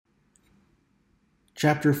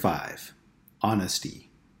Chapter 5 Honesty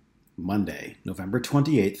Monday, November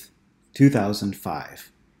 28th,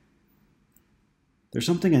 2005. "There's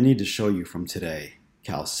something I need to show you from today,"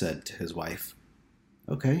 Cal said to his wife.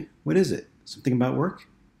 "Okay, what is it? Something about work?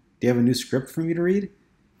 Do you have a new script for me to read?"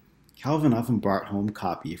 Calvin often brought home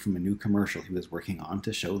copy from a new commercial he was working on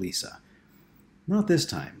to show Lisa. Not this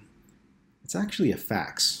time. It's actually a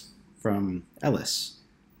fax from Ellis.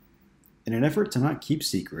 In an effort to not keep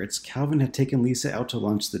secrets, Calvin had taken Lisa out to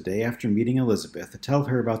lunch the day after meeting Elizabeth to tell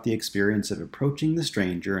her about the experience of approaching the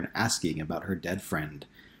stranger and asking about her dead friend.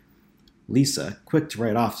 Lisa, quick to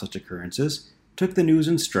write off such occurrences, took the news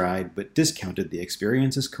in stride but discounted the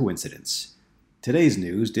experience as coincidence. Today's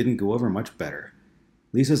news didn't go over much better.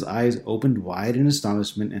 Lisa's eyes opened wide in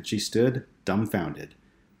astonishment and she stood dumbfounded.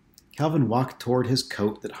 Calvin walked toward his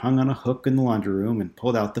coat that hung on a hook in the laundry room and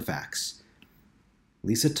pulled out the fax.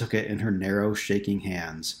 Lisa took it in her narrow, shaking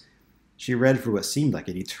hands. She read for what seemed like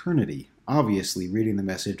an eternity, obviously reading the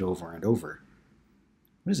message over and over.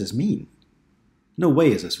 What does this mean? No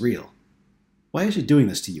way is this real. Why is she doing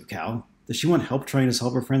this to you, Cal? Does she want help trying to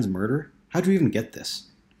solve her friend's murder? How'd you even get this?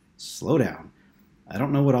 Slow down. I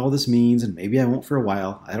don't know what all this means, and maybe I won't for a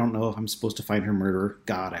while. I don't know if I'm supposed to find her murderer.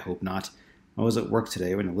 God, I hope not. I was at work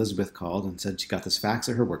today when Elizabeth called and said she got this fax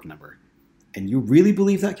at her work number. "And you really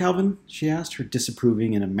believe that, Calvin?" she asked, her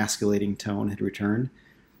disapproving and emasculating tone had returned.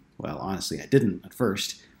 "Well, honestly, I didn't at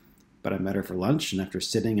first. But I met her for lunch, and after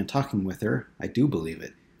sitting and talking with her, I do believe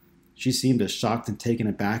it. She seemed as shocked and taken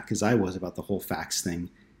aback as I was about the whole fax thing.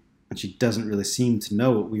 And she doesn't really seem to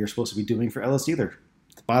know what we are supposed to be doing for Ellis either.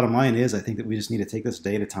 The bottom line is, I think that we just need to take this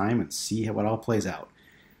day at a time and see how it all plays out."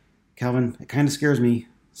 "Calvin, it kind of scares me,"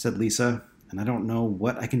 said Lisa, "and I don't know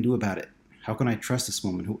what I can do about it. How can I trust this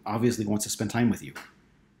woman who obviously wants to spend time with you?"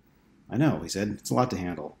 "I know," he said. "It's a lot to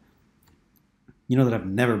handle. You know that I've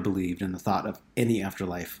never believed in the thought of any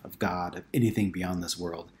afterlife, of God, of anything beyond this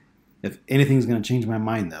world. If anything's going to change my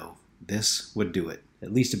mind, though, this would do it,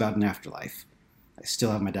 at least about an afterlife. I still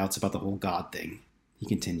have my doubts about the whole God thing," he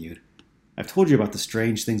continued. "I've told you about the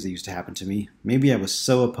strange things that used to happen to me. Maybe I was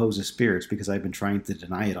so opposed to spirits because I've been trying to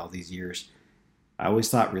deny it all these years. I always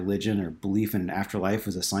thought religion or belief in an afterlife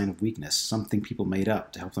was a sign of weakness, something people made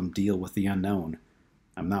up to help them deal with the unknown.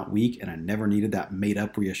 I'm not weak, and I never needed that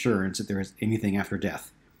made-up reassurance that there is anything after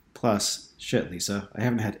death. Plus, shit, Lisa, I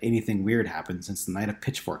haven't had anything weird happen since the night of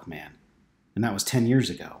Pitchfork Man. And that was 10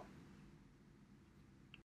 years ago."